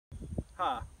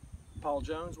Hi, Paul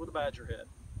Jones with the Badgerhead.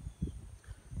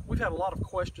 We've had a lot of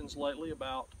questions lately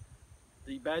about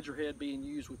the Badgerhead being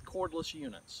used with cordless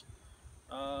units.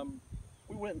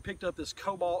 We went and picked up this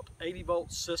Kobalt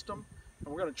 80V system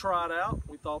and we're going to try it out.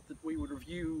 We thought that we would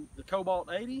review the Kobalt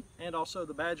 80 and also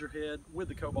the Badgerhead with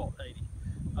the Kobalt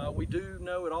 80. We do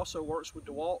know it also works with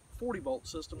DeWalt 40V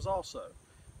systems also.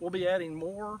 We'll be adding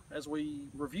more as we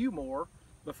review more,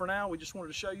 but for now we just wanted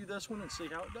to show you this one and see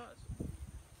how it does.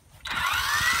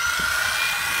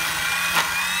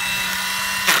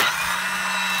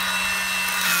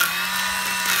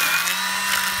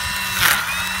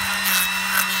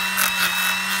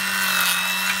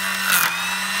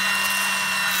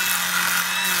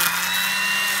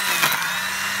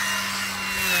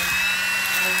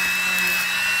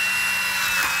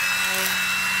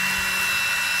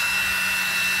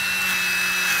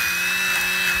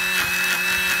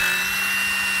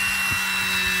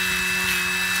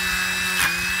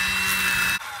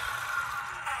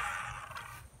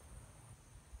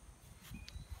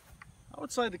 I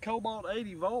would say the Kobalt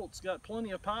 80V got plenty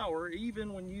of power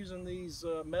even when using these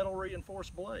metal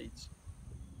reinforced blades.